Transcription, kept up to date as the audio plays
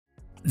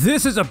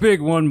This is a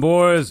big one,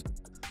 boys.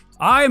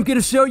 I am going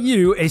to show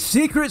you a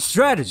secret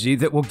strategy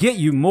that will get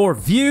you more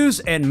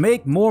views and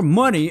make more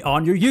money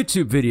on your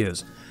YouTube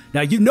videos. Now,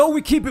 you know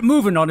we keep it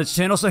moving on this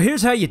channel, so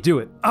here's how you do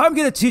it. I'm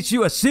going to teach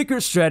you a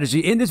secret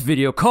strategy in this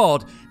video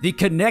called the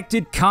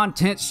Connected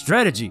Content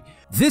Strategy.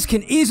 This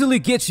can easily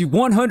get you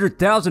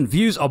 100,000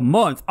 views a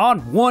month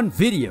on one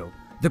video.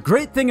 The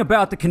great thing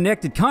about the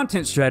Connected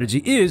Content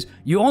Strategy is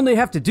you only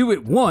have to do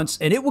it once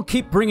and it will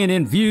keep bringing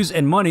in views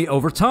and money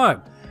over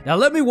time. Now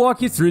let me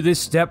walk you through this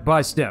step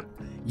by step.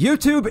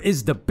 YouTube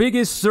is the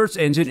biggest search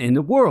engine in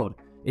the world.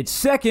 It's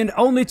second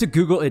only to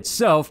Google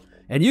itself,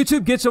 and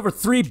YouTube gets over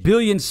 3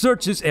 billion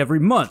searches every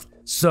month.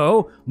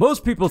 So,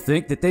 most people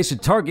think that they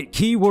should target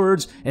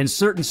keywords and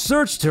certain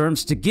search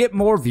terms to get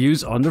more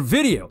views on their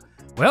video.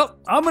 Well,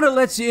 I'm gonna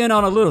let you in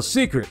on a little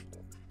secret.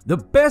 The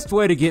best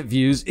way to get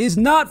views is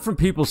not from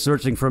people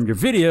searching from your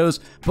videos,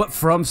 but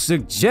from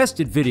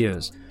suggested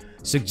videos.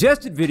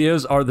 Suggested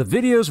videos are the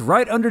videos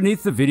right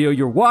underneath the video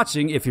you're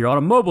watching if you're on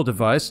a mobile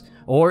device,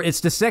 or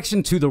it's the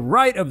section to the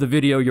right of the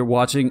video you're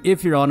watching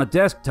if you're on a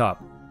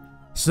desktop.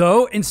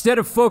 So, instead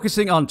of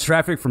focusing on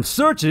traffic from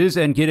searches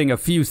and getting a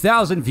few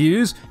thousand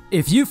views,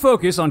 if you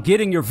focus on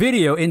getting your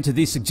video into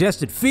the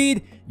suggested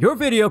feed, your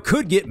video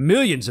could get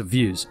millions of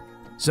views.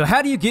 So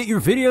how do you get your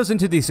videos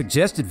into the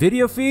suggested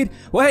video feed?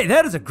 Well, hey,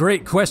 that is a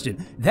great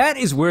question. That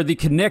is where the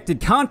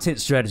Connected Content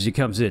Strategy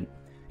comes in.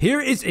 Here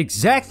is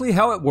exactly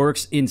how it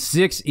works in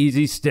 6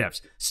 easy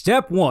steps.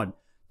 Step 1.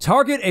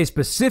 Target a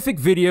specific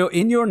video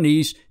in your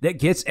niche that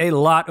gets a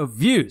lot of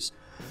views.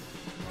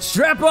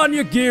 Strap on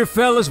your gear,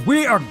 fellas.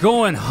 We are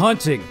going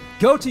hunting.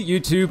 Go to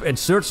YouTube and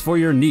search for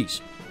your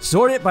niche.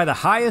 Sort it by the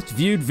highest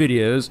viewed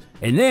videos,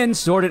 and then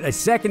sort it a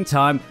second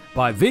time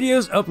by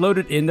videos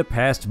uploaded in the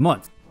past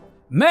month.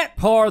 Matt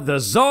Parr, the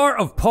czar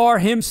of Parr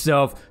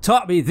himself,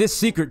 taught me this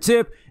secret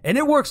tip, and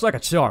it works like a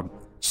charm.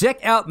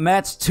 Check out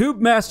Matt's Tube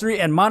Mastery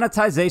and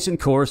Monetization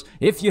course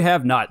if you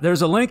have not.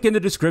 There's a link in the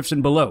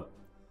description below.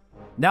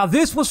 Now,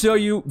 this will show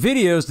you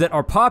videos that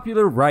are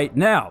popular right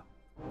now.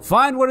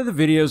 Find one of the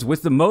videos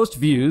with the most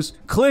views,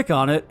 click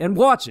on it, and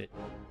watch it.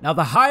 Now,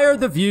 the higher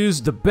the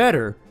views, the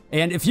better,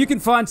 and if you can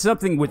find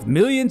something with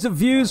millions of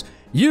views,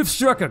 you've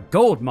struck a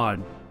gold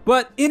mine.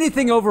 But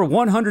anything over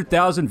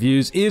 100,000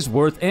 views is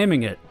worth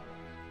aiming at.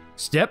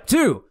 Step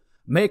 2.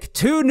 Make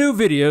 2 new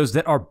videos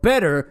that are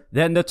better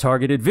than the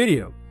targeted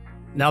video.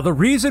 Now, the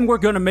reason we're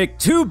going to make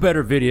 2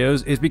 better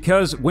videos is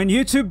because when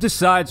YouTube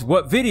decides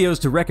what videos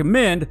to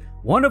recommend,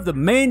 one of the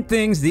main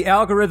things the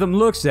algorithm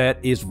looks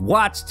at is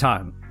watch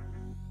time.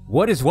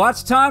 What is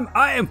watch time?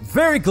 I am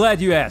very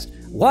glad you asked.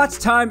 Watch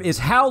time is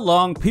how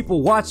long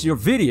people watch your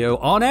video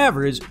on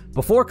average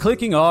before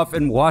clicking off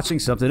and watching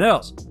something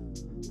else.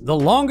 The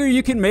longer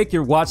you can make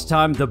your watch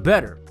time, the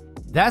better.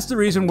 That's the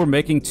reason we're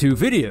making 2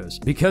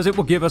 videos, because it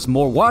will give us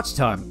more watch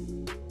time.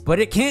 But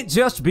it can't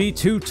just be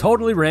 2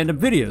 totally random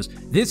videos.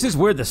 This is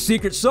where the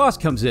secret sauce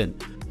comes in.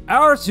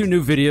 Our 2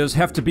 new videos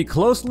have to be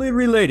closely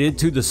related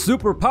to the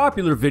super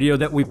popular video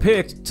that we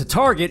picked to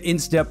target in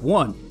step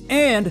 1.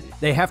 And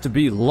they have to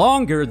be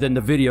longer than the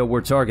video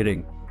we're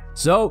targeting.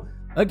 So,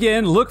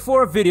 again, look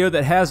for a video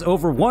that has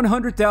over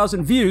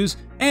 100,000 views,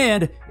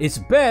 and it's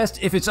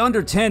best if it's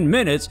under 10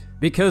 minutes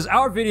because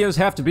our videos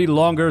have to be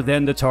longer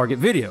than the target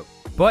video.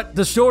 But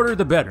the shorter,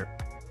 the better.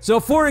 So,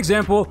 for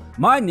example,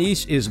 my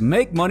niche is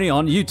make money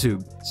on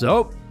YouTube.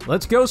 So,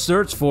 let's go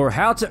search for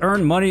how to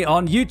earn money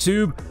on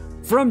YouTube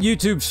from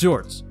YouTube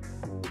Shorts.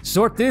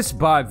 Sort this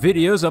by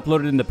videos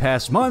uploaded in the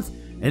past month,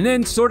 and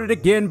then sort it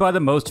again by the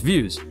most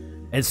views.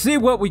 And see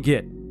what we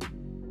get.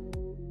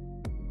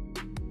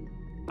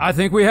 I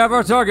think we have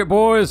our target,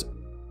 boys.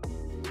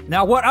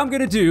 Now, what I'm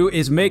going to do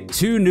is make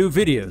 2 new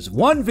videos.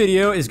 One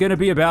video is going to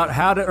be about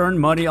how to earn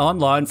money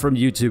online from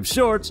YouTube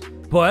Shorts,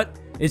 but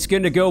it's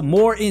going to go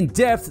more in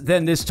depth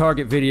than this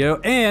target video,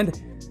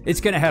 and it's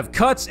going to have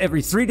cuts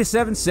every 3 to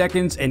 7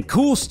 seconds and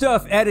cool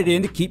stuff added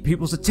in to keep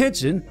people's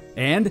attention,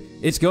 and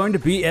it's going to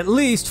be at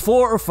least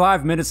 4 or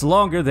 5 minutes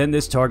longer than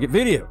this target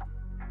video.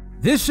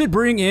 This should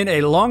bring in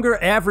a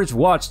longer average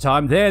watch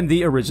time than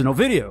the original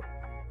video.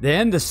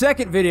 Then the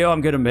second video I'm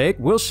going to make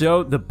will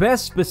show the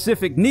best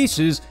specific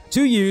niches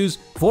to use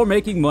for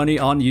making money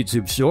on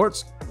YouTube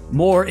Shorts,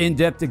 more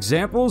in-depth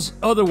examples,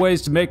 other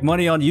ways to make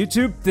money on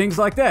YouTube, things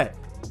like that.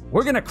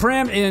 We're going to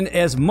cram in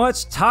as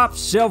much top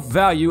shelf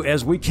value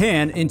as we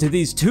can into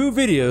these 2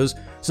 videos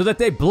so that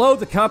they blow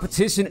the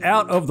competition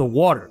out of the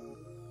water.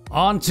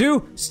 On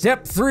to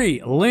step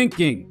 3,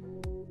 linking.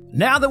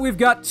 Now that we've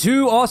got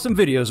 2 awesome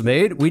videos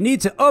made, we need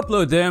to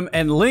upload them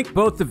and link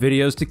both the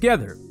videos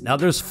together. Now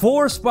there's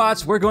 4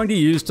 spots we're going to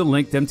use to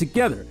link them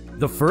together.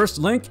 The first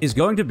link is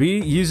going to be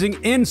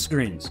using end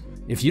screens.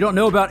 If you don't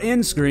know about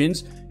end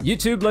screens,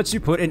 YouTube lets you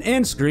put an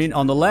end screen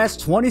on the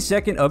last 20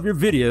 seconds of your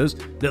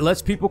videos that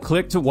lets people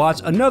click to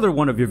watch another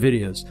one of your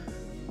videos.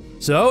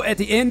 So at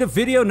the end of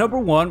video number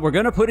 1, we're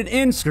going to put an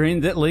end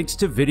screen that links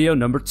to video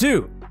number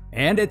 2.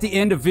 And at the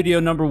end of video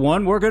number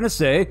 1, we're going to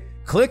say,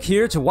 click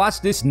here to watch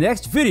this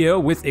next video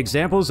with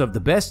examples of the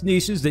best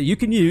niches that you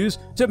can use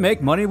to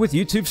make money with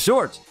YouTube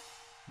Shorts.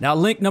 Now,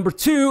 link number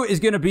 2 is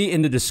going to be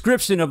in the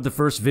description of the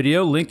first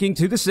video, linking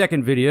to the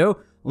second video.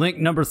 Link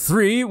number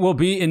 3 will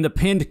be in the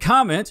pinned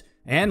comment.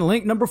 And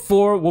link number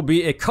 4 will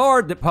be a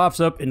card that pops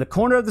up in the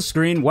corner of the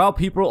screen while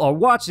people are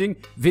watching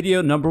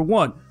video number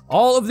 1.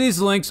 All of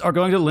these links are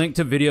going to link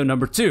to video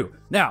number 2.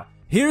 Now,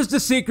 here's the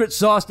secret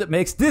sauce that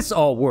makes this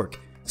all work.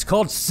 It's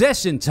called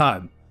session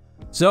time.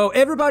 So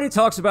everybody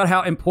talks about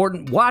how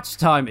important watch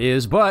time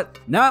is, but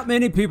not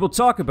many people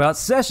talk about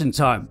session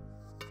time.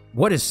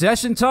 What is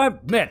session time?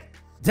 Man,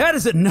 that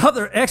is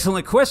another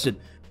excellent question.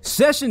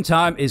 Session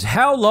time is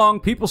how long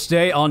people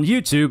stay on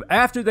YouTube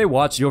after they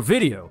watch your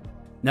video.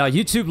 Now,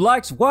 YouTube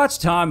likes watch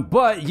time,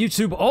 but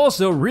YouTube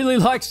also really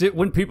likes it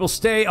when people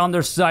stay on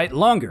their site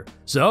longer.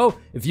 So,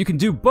 if you can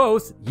do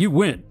both, you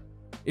win.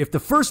 If the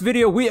first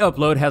video we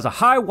upload has a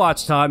high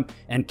watch time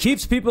and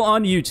keeps people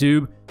on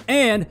YouTube,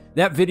 and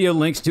that video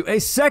links to a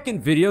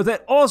second video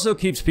that also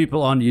keeps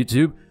people on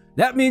YouTube,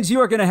 that means you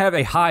are going to have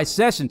a high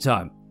session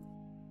time.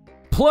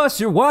 Plus,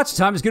 your watch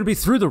time is going to be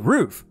through the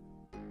roof.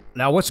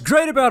 Now, what's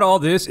great about all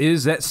this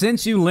is that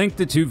since you link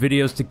the two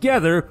videos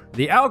together,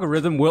 the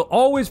algorithm will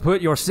always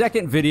put your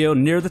second video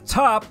near the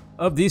top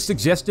of the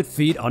suggested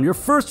feed on your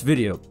first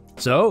video.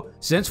 So,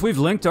 since we've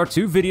linked our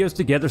two videos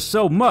together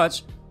so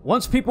much,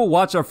 once people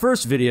watch our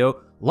first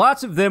video,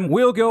 lots of them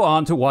will go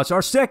on to watch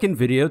our second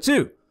video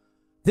too.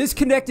 This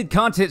connected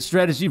content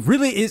strategy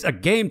really is a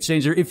game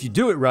changer if you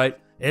do it right,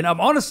 and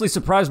I'm honestly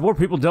surprised more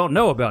people don't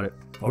know about it.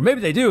 Or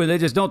maybe they do and they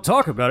just don't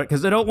talk about it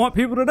because they don't want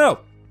people to know.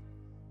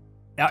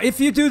 Now,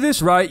 if you do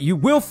this right, you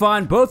will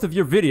find both of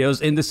your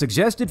videos in the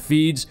suggested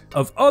feeds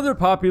of other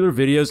popular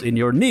videos in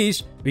your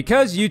niche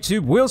because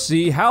YouTube will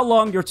see how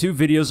long your two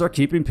videos are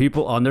keeping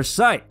people on their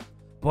site.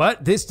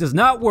 But this does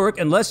not work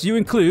unless you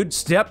include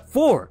step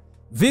 4,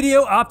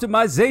 video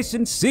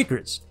optimization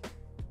secrets.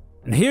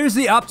 And here's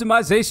the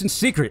optimization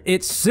secret.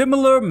 It's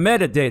similar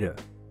metadata.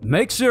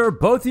 Make sure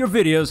both your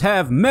videos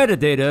have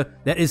metadata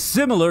that is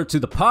similar to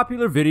the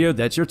popular video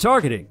that you're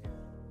targeting.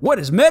 What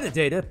is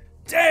metadata?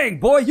 Dang,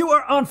 boy, you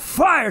are on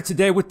fire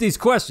today with these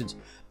questions.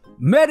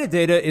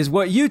 Metadata is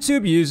what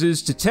YouTube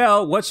uses to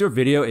tell what your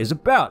video is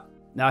about.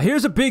 Now,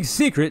 here's a big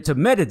secret to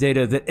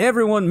metadata that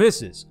everyone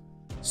misses.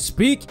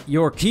 Speak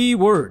your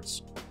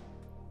keywords.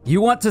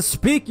 You want to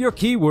speak your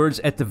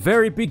keywords at the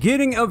very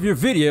beginning of your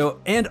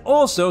video and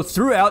also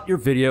throughout your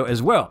video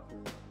as well.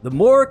 The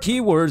more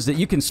keywords that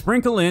you can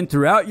sprinkle in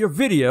throughout your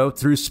video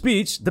through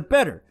speech, the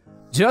better.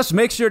 Just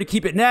make sure to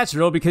keep it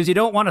natural because you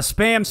don't want to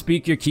spam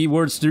speak your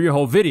keywords through your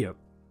whole video.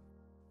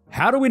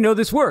 How do we know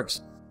this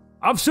works?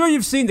 I'm sure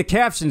you've seen the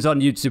captions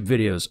on YouTube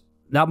videos.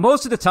 Now,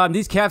 most of the time,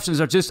 these captions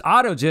are just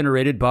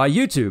auto-generated by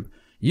YouTube.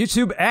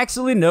 YouTube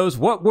actually knows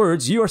what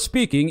words you are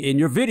speaking in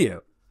your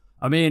video.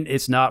 I mean,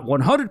 it's not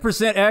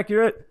 100%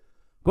 accurate,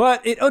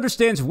 but it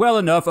understands well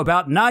enough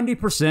about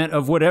 90%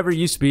 of whatever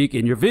you speak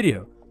in your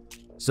video.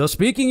 So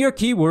speaking your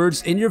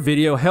keywords in your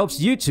video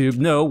helps YouTube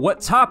know what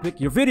topic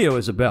your video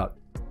is about.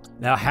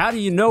 Now, how do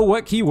you know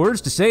what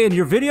keywords to say in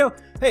your video?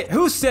 Hey,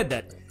 who said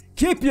that?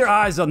 Keep your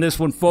eyes on this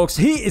one, folks.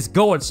 He is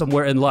going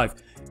somewhere in life.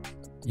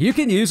 You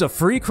can use a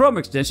free Chrome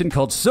extension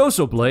called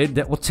Social Blade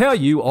that will tell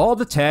you all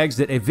the tags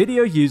that a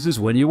video uses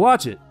when you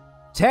watch it.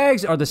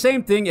 Tags are the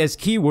same thing as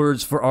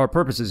keywords for our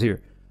purposes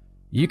here.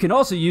 You can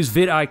also use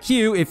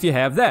VidIQ if you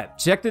have that.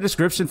 Check the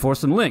description for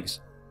some links.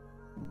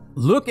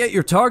 Look at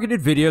your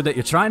targeted video that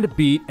you're trying to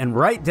beat and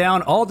write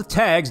down all the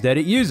tags that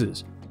it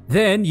uses.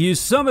 Then use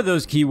some of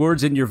those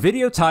keywords in your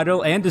video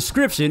title and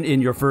description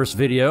in your first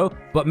video,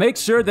 but make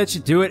sure that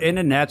you do it in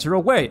a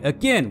natural way.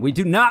 Again, we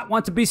do not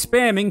want to be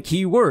spamming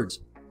keywords.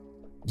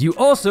 You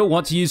also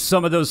want to use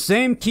some of those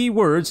same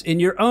keywords in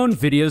your own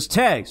video's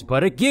tags,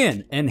 but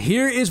again, and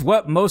here is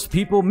what most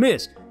people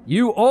miss,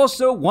 you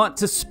also want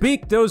to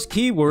speak those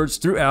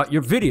keywords throughout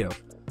your video.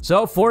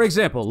 So, for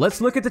example,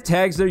 let's look at the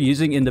tags they're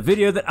using in the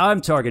video that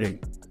I'm targeting.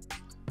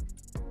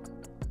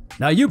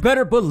 Now, you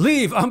better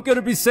believe I'm going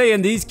to be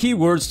saying these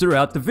keywords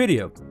throughout the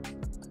video.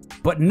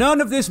 But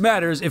none of this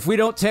matters if we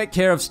don't take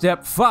care of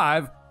step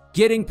 5,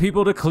 getting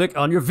people to click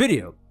on your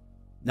video.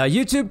 Now,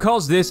 YouTube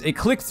calls this a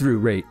click-through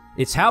rate.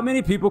 It's how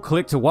many people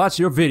click to watch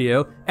your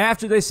video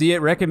after they see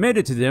it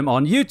recommended to them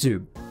on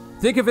YouTube.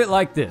 Think of it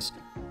like this.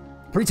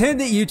 Pretend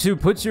that YouTube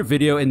puts your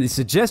video in the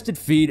suggested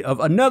feed of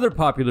another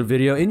popular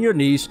video in your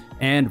niche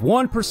and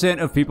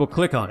 1% of people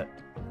click on it.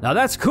 Now,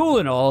 that's cool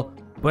and all,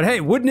 but hey,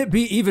 wouldn't it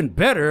be even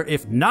better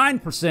if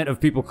 9% of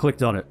people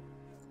clicked on it?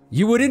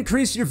 You would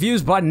increase your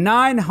views by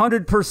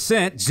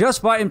 900%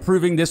 just by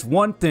improving this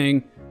one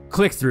thing,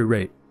 click-through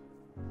rate.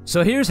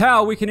 So here's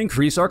how we can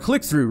increase our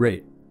click-through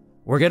rate.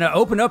 We're going to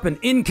open up an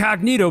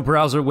incognito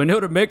browser window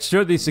to make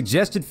sure the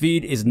suggested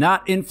feed is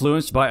not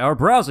influenced by our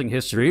browsing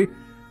history,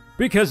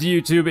 because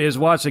YouTube is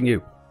watching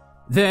you.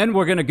 Then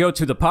we're going to go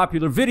to the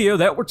popular video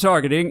that we're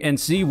targeting and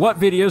see what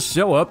videos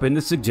show up in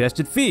the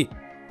suggested feed.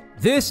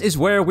 This is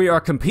where we are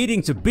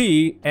competing to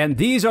be, and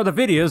these are the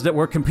videos that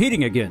we're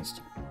competing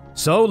against.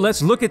 So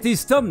let's look at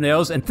these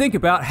thumbnails and think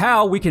about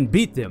how we can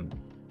beat them.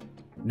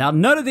 Now,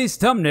 none of these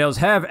thumbnails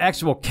have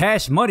actual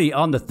cash money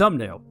on the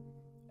thumbnail.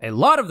 A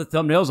lot of the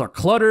thumbnails are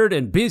cluttered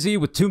and busy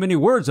with too many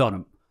words on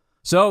them.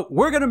 So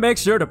we're going to make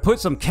sure to put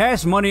some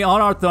cash money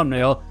on our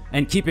thumbnail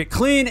and keep it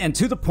clean and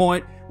to the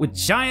point with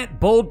giant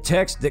bold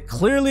text that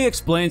clearly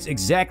explains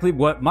exactly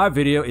what my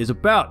video is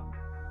about.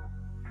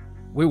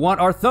 We want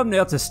our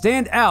thumbnail to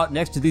stand out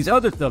next to these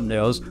other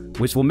thumbnails,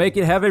 which will make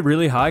it have a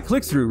really high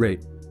click-through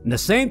rate. And the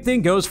same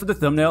thing goes for the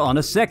thumbnail on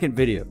a second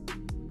video.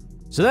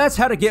 So that's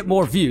how to get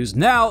more views.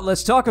 Now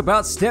let's talk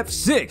about step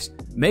 6,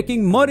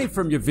 making money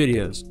from your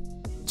videos.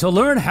 To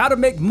learn how to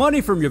make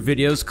money from your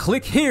videos,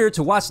 click here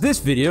to watch this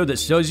video that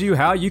shows you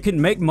how you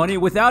can make money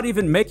without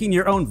even making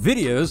your own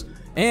videos,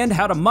 and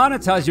how to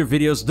monetize your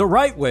videos the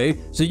right way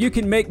so you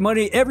can make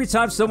money every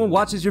time someone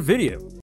watches your video.